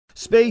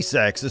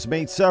SpaceX has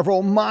made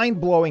several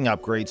mind-blowing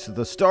upgrades to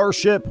the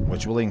Starship,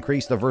 which will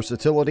increase the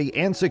versatility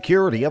and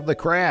security of the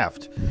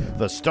craft.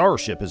 The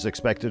Starship is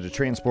expected to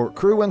transport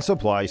crew and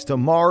supplies to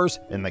Mars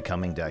in the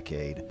coming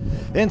decade.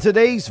 In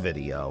today's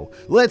video,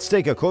 let's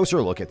take a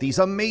closer look at these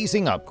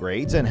amazing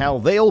upgrades and how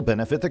they'll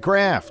benefit the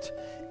craft.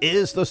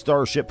 Is the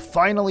Starship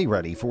finally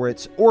ready for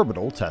its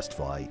orbital test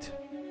flight?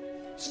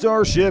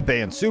 Starship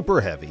and Super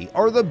Heavy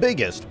are the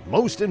biggest,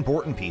 most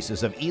important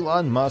pieces of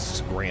Elon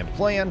Musk's grand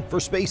plan for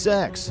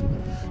SpaceX.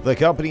 The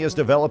company is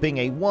developing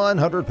a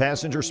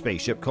 100-passenger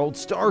spaceship called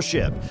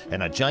Starship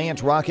and a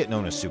giant rocket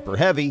known as Super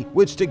Heavy,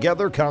 which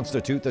together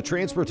constitute the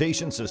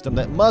transportation system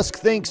that Musk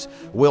thinks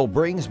will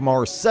bring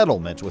Mars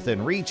settlement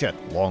within reach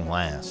at long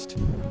last.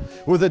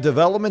 With the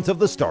development of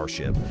the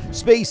Starship,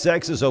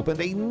 SpaceX has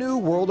opened a new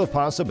world of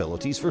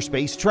possibilities for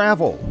space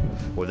travel.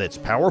 With its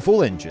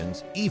powerful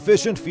engines,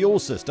 efficient fuel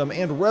system,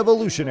 and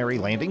revolutionary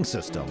landing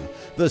system,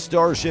 the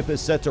Starship is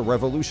set to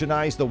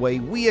revolutionize the way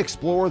we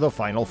explore the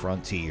final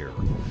frontier.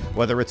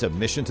 Whether it's a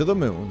mission to the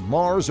moon,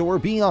 Mars, or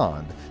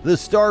beyond, the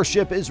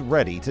Starship is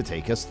ready to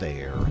take us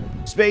there.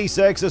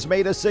 SpaceX has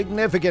made a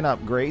significant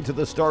upgrade to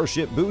the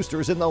Starship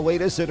boosters in the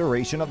latest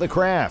iteration of the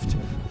craft.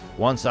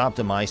 Once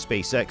optimized,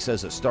 SpaceX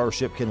says a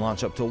Starship can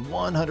launch up to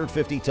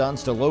 150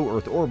 tons to low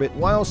Earth orbit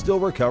while still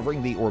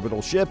recovering the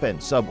orbital ship and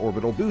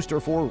suborbital booster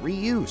for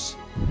reuse.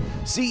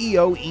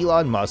 CEO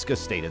Elon Musk has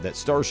stated that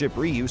Starship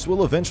reuse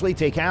will eventually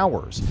take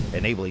hours,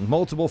 enabling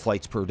multiple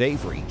flights per day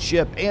for each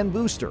ship and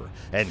booster,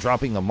 and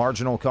dropping the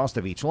marginal cost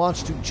of each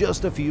launch to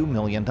just a few $1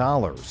 million.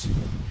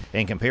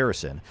 In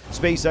comparison,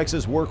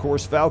 SpaceX's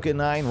workhorse Falcon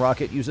 9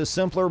 rocket uses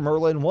simpler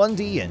Merlin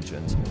 1D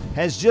engines,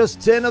 has just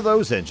 10 of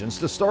those engines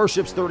to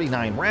Starship's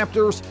 39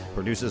 Raptors,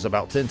 produces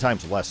about 10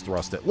 times less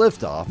thrust at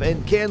liftoff,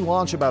 and can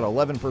launch about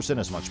 11%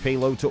 as much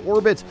payload to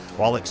orbit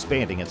while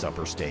expanding its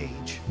upper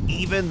stage.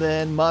 Even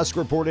then, Musk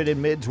reported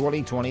in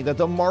mid-2020 that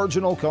the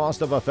marginal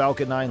cost of a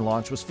Falcon 9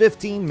 launch was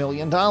 $15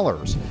 million.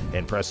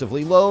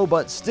 Impressively low,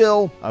 but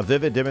still a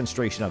vivid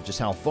demonstration of just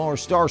how far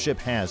Starship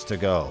has to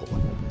go.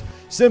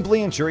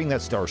 Simply ensuring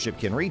that Starship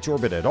can reach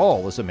orbit at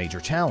all is a major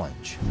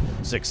challenge.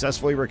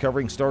 Successfully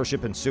recovering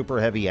Starship and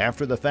Super Heavy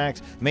after the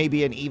fact may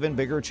be an even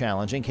bigger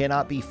challenge and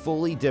cannot be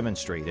fully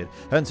demonstrated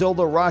until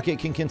the rocket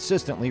can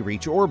consistently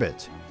reach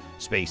orbit.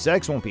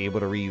 SpaceX won't be able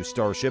to reuse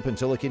Starship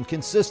until it can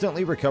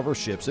consistently recover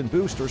ships and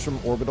boosters from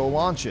orbital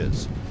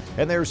launches.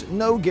 And there's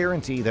no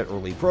guarantee that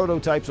early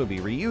prototypes will be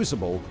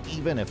reusable,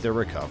 even if they're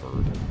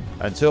recovered.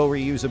 Until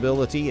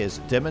reusability is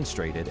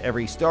demonstrated,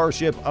 every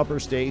Starship upper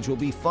stage will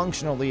be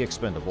functionally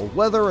expendable,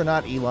 whether or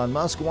not Elon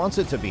Musk wants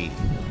it to be.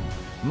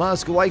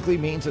 Musk likely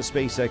means that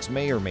SpaceX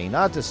may or may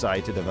not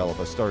decide to develop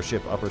a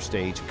Starship upper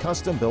stage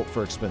custom-built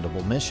for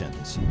expendable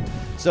missions.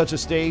 Such a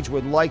stage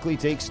would likely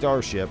take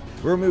Starship,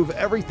 remove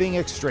everything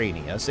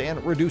extraneous,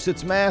 and reduce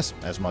its mass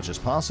as much as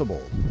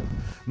possible.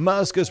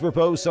 Musk has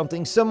proposed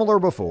something similar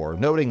before,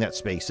 noting that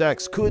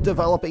SpaceX could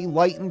develop a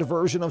lightened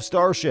version of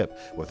Starship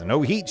with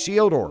no heat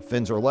shield or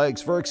fins or legs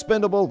for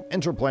expendable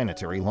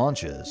interplanetary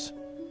launches.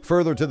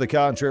 Further to the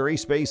contrary,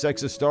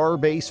 SpaceX's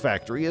Starbase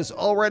factory is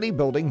already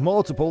building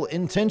multiple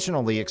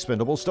intentionally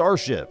expendable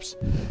Starships.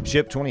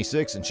 Ship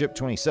 26 and Ship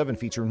 27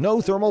 feature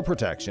no thermal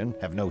protection,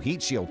 have no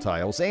heat shield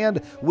tiles,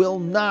 and will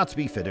not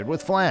be fitted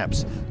with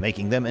flaps,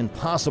 making them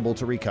impossible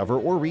to recover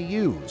or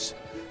reuse.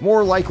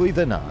 More likely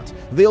than not,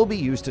 they'll be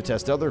used to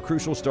test other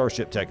crucial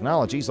Starship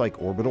technologies like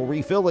orbital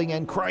refilling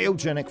and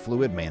cryogenic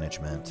fluid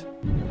management.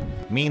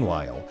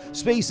 Meanwhile,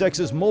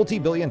 SpaceX's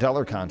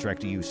multi-billion-dollar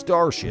contract to use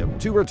Starship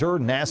to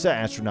return NASA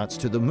astronauts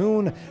to the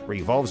moon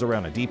revolves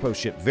around a depot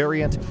ship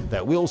variant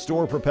that will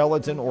store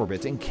propellants in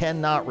orbit and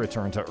cannot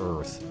return to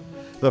Earth.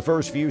 The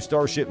first few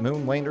Starship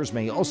moon landers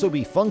may also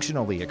be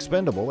functionally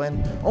expendable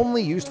and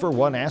only used for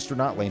one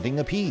astronaut landing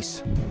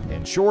apiece.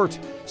 In short,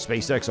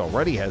 SpaceX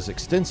already has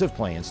extensive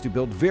plans to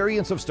build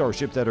variants of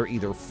Starship that are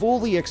either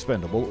fully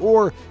expendable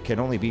or can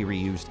only be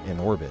reused in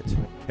orbit.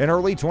 In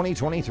early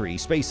 2023,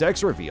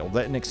 SpaceX revealed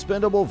that an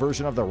expendable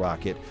version of the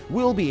rocket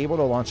will be able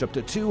to launch up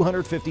to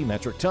 250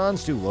 metric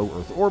tons to low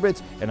Earth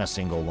orbit in a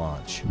single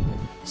launch.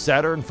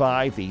 Saturn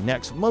V, the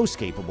next most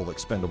capable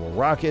expendable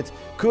rocket,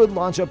 could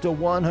launch up to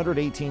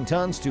 118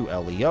 tons to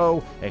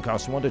LEO and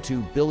cost $1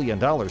 to $2 billion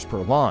per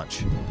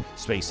launch.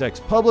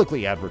 SpaceX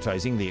publicly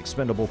advertising the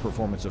expendable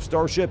performance of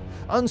Starship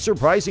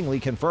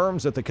unsurprisingly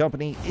confirms that the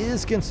company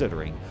is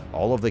considering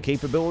all of the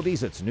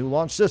capabilities its new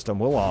launch system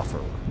will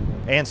offer.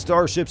 And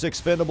Starship's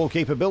expendable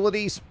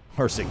capabilities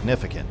are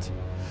significant.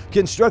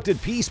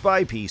 Constructed piece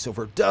by piece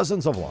over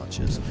dozens of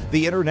launches,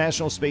 the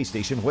International Space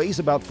Station weighs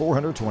about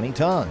 420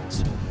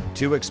 tons.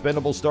 Two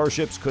expendable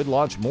Starships could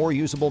launch more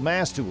usable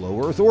mass to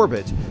low Earth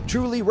orbit,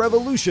 truly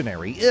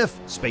revolutionary if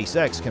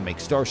SpaceX can make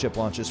Starship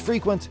launches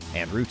frequent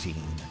and routine.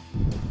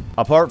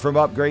 Apart from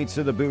upgrades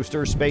to the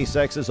booster,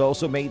 SpaceX has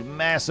also made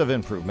massive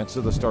improvements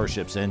to the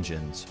Starship's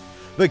engines.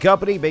 The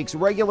company makes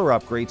regular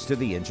upgrades to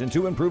the engine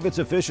to improve its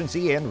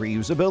efficiency and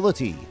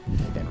reusability.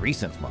 In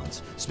recent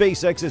months,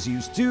 SpaceX has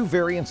used two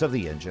variants of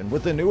the engine,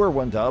 with the newer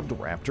one dubbed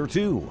Raptor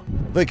 2.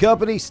 The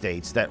company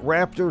states that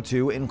Raptor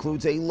 2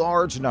 includes a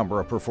large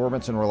number of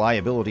performance and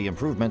reliability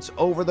improvements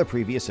over the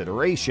previous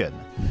iteration.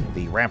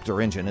 The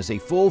Raptor engine is a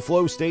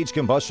full-flow stage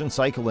combustion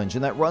cycle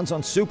engine that runs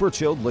on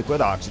super-chilled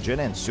liquid oxygen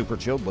and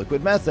super-chilled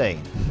liquid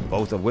methane,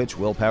 both of which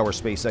will power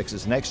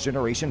SpaceX's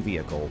next-generation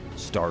vehicle,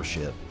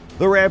 Starship.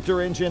 The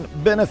Raptor engine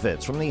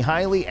benefits from the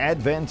highly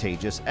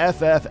advantageous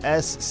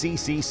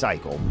FFSCC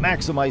cycle,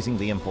 maximizing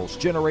the impulse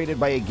generated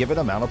by a given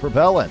amount of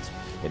propellant.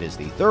 It is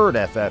the third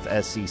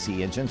FFSCC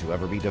engine to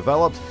ever be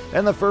developed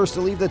and the first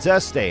to leave the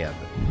test stand.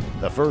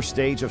 The first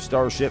stage of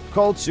Starship,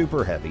 called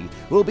Super Heavy,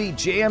 will be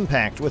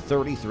jam-packed with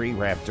 33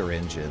 Raptor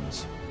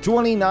engines.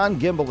 20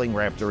 non-gimbaling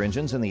Raptor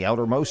engines in the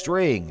outermost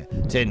ring,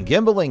 10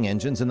 gimbaling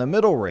engines in the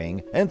middle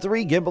ring, and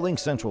 3 gimbaling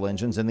central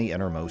engines in the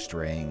innermost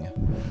ring.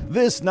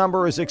 This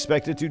number is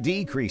expected to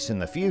decrease in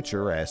the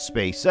future as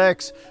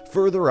SpaceX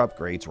further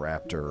upgrades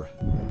Raptor.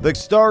 The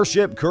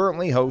Starship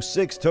currently hosts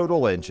 6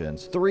 total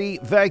engines, 3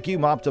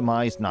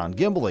 vacuum-optimized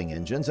non-gimbaling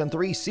engines, and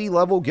 3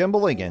 sea-level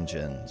gimbaling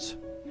engines.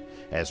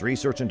 As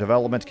research and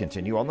development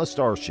continue on the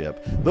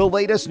Starship, the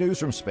latest news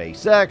from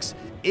SpaceX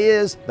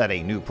is that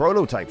a new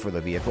prototype for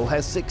the vehicle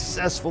has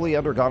successfully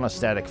undergone a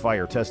static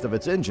fire test of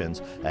its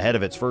engines ahead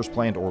of its first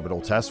planned orbital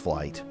test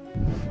flight.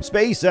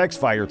 SpaceX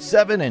fired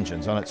 7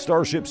 engines on its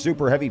Starship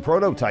Super Heavy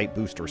prototype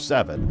Booster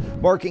 7,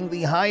 marking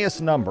the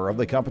highest number of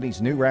the company's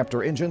new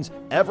Raptor engines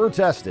ever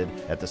tested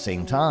at the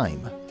same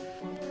time.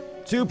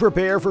 To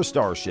prepare for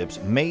Starship's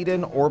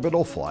maiden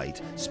orbital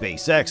flight,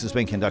 SpaceX has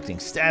been conducting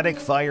static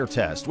fire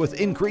tests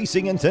with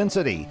increasing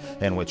intensity,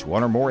 in which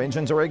one or more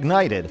engines are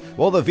ignited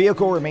while the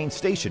vehicle remains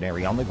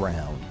stationary on the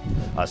ground.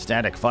 A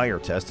static fire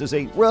test is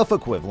a rough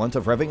equivalent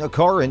of revving a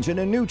car engine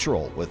in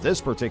neutral, with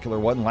this particular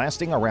one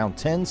lasting around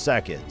 10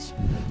 seconds.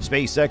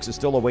 SpaceX is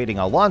still awaiting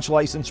a launch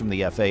license from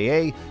the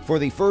FAA for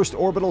the first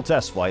orbital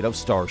test flight of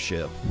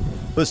Starship.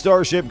 The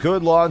Starship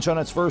could launch on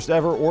its first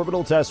ever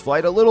orbital test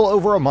flight a little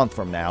over a month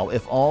from now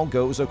if all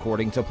goes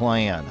according to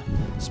plan.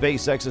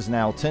 SpaceX is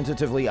now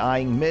tentatively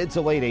eyeing mid to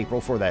late April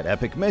for that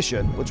epic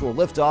mission, which will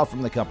lift off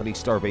from the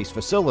company's Starbase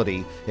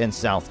facility in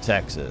South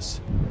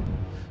Texas.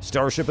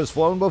 Starship has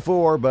flown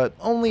before, but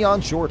only on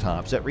short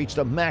hops that reached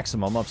a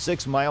maximum of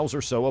 6 miles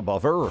or so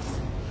above Earth.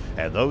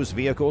 And those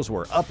vehicles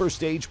were upper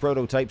stage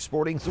prototypes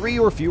sporting 3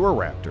 or fewer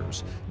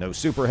Raptors. No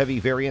Super Heavy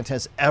variant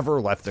has ever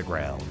left the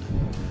ground.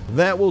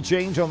 That will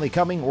change on the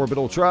coming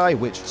orbital try,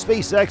 which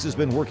SpaceX has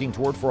been working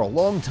toward for a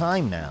long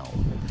time now.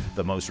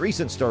 The most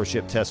recent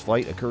Starship test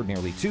flight occurred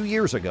nearly 2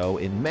 years ago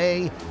in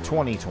May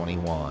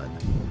 2021.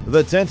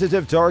 The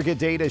tentative target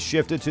date has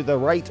shifted to the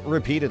right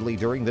repeatedly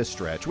during this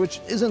stretch,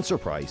 which isn't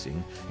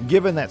surprising,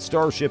 given that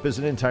Starship is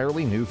an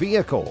entirely new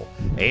vehicle,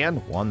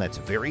 and one that's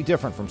very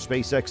different from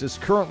SpaceX's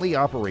currently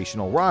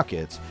operational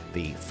rockets,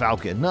 the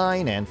Falcon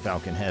 9 and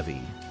Falcon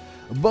Heavy.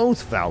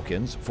 Both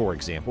Falcons, for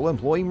example,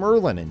 employ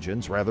Merlin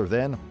engines rather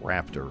than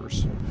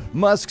Raptors.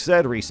 Musk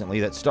said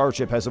recently that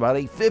Starship has about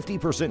a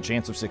 50%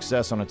 chance of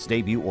success on its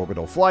debut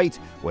orbital flight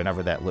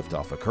whenever that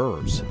liftoff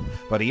occurs.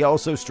 But he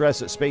also stressed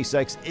that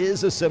SpaceX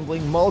is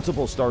assembling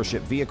multiple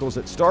Starship vehicles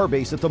at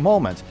Starbase at the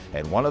moment,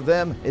 and one of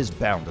them is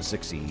bound to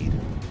succeed.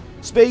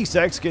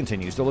 SpaceX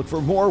continues to look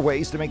for more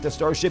ways to make the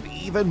Starship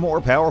even more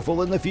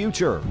powerful in the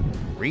future.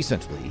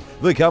 Recently,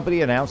 the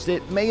company announced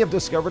it may have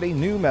discovered a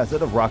new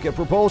method of rocket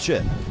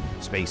propulsion.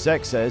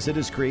 SpaceX says it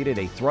has created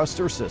a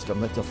thruster system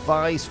that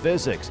defies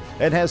physics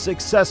and has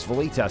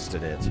successfully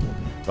tested it.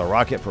 The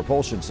rocket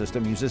propulsion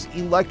system uses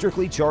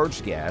electrically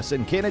charged gas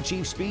and can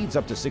achieve speeds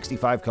up to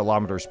 65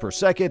 kilometers per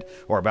second,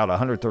 or about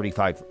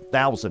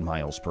 135,000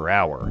 miles per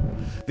hour.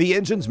 The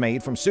engine's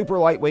made from super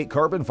lightweight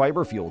carbon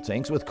fiber fuel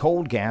tanks with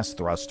cold gas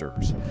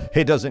thrusters.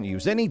 It doesn't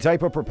use any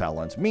type of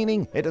propellant,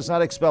 meaning it does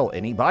not expel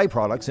any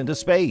byproducts into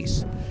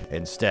space.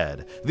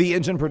 Instead, the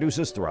engine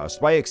produces thrust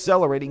by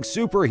accelerating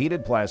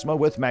superheated plasma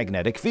with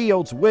magnetic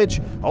fields,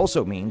 which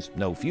also means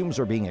no fumes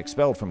are being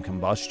expelled from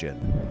combustion.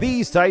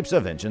 These types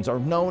of engines are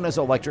known as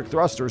electric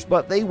thrusters,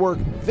 but they work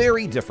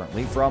very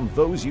differently from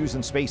those used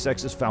in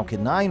SpaceX's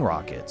Falcon 9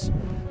 rockets.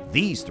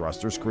 These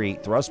thrusters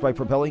create thrust by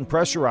propelling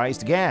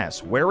pressurized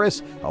gas,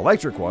 whereas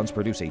electric ones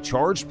produce a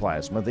charged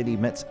plasma that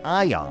emits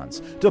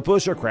ions to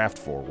push a craft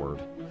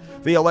forward.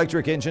 The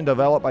electric engine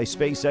developed by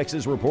SpaceX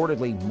is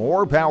reportedly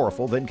more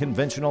powerful than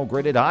conventional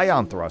gridded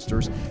ion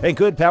thrusters and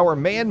could power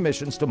manned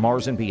missions to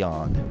Mars and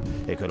beyond.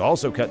 It could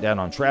also cut down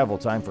on travel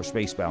time for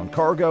spacebound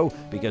cargo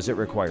because it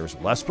requires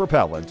less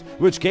propellant,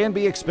 which can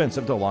be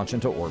expensive to launch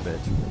into orbit.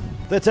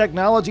 The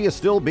technology is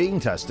still being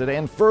tested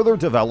and further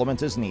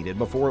development is needed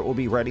before it will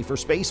be ready for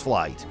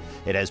spaceflight.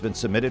 It has been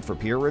submitted for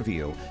peer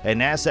review,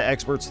 and NASA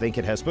experts think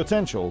it has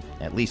potential,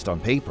 at least on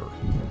paper.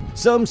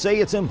 Some say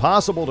it's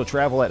impossible to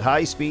travel at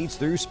high speeds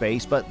through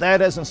space, but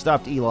that hasn't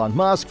stopped Elon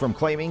Musk from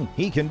claiming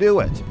he can do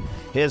it.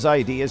 His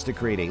idea is to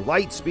create a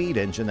light-speed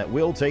engine that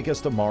will take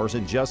us to Mars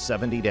in just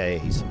 70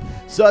 days.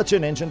 Such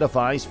an engine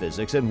defies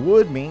physics and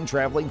would mean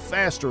traveling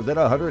faster than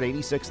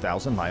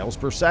 186,000 miles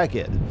per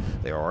second.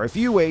 There are a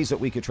few ways that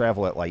we could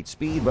travel at light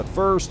speed, but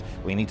first,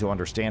 we need to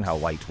understand how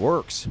light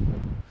works.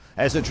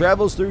 As it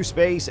travels through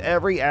space,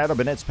 every atom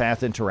in its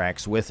path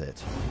interacts with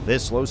it.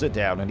 This slows it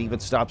down and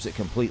even stops it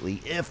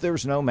completely if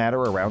there's no matter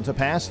around to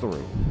pass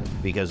through.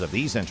 Because of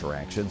these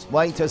interactions,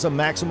 light has a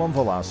maximum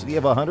velocity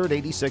of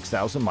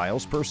 186,000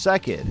 miles per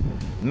second,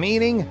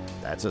 meaning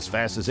that's as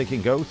fast as it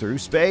can go through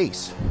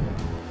space.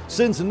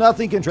 Since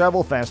nothing can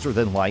travel faster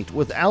than light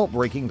without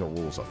breaking the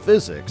rules of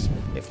physics,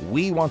 if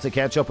we want to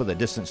catch up with a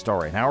distant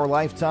star in our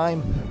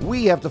lifetime,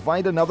 we have to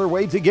find another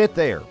way to get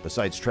there,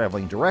 besides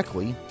traveling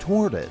directly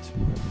toward it.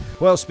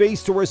 While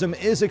space tourism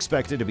is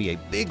expected to be a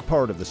big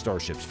part of the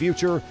Starship's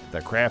future,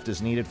 the craft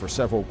is needed for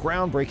several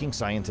groundbreaking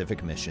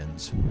scientific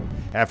missions.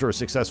 After a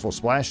successful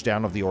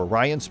splashdown of the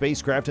Orion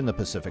spacecraft in the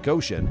Pacific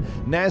Ocean,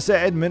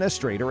 NASA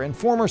Administrator and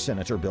former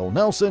Senator Bill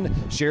Nelson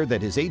shared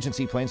that his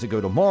agency plans to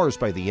go to Mars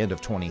by the end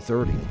of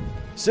 2030.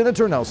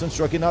 Senator Nelson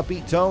struck an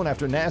upbeat tone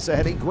after NASA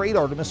had a great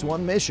Artemis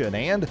 1 mission,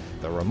 and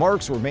the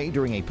remarks were made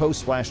during a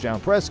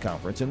post-splashdown press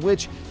conference in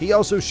which he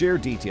also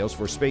shared details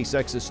for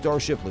SpaceX's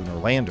Starship lunar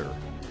lander.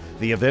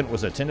 The event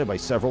was attended by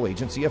several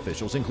agency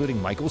officials,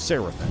 including Michael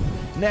Seraphin,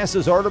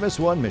 NASA's Artemis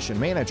 1 mission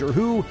manager,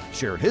 who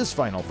shared his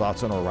final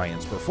thoughts on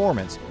Orion's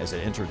performance as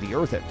it entered the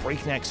Earth at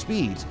breakneck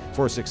speeds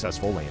for a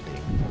successful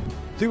landing.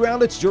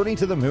 Throughout its journey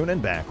to the moon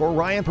and back,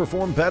 Orion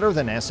performed better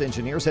than NASA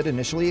engineers had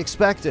initially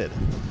expected.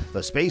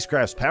 The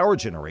spacecraft's power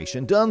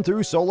generation, done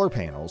through solar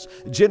panels,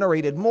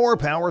 generated more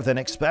power than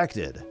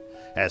expected.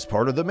 As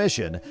part of the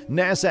mission,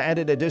 NASA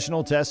added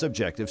additional test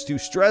objectives to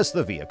stress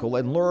the vehicle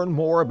and learn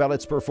more about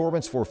its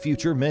performance for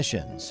future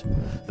missions.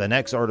 The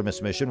next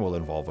Artemis mission will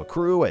involve a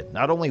crew, and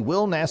not only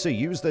will NASA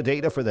use the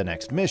data for the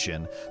next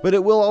mission, but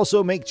it will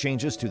also make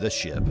changes to the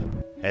ship.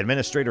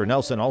 Administrator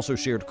Nelson also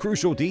shared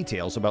crucial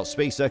details about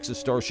SpaceX's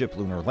Starship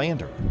lunar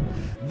lander.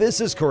 This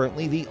is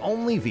currently the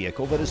only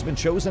vehicle that has been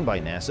chosen by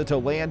NASA to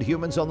land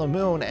humans on the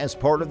moon as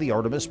part of the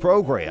Artemis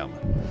program.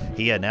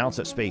 He announced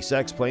that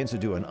SpaceX plans to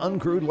do an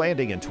uncrewed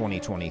landing in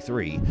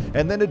 2023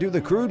 and then to do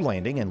the crewed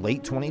landing in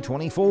late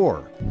 2024.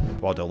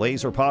 While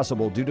delays are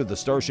possible due to the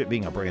Starship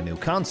being a brand new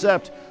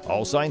concept,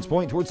 all signs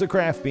point towards the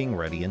craft being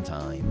ready in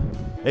time.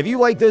 If you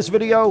like this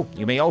video,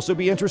 you may also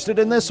be interested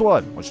in this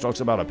one, which talks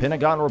about a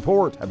Pentagon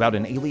report about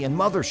an alien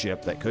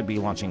mothership that could be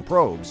launching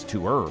probes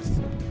to Earth.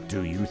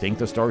 Do you think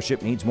the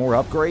Starship needs more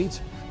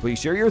upgrades? Please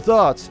share your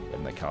thoughts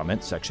in the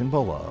comment section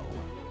below.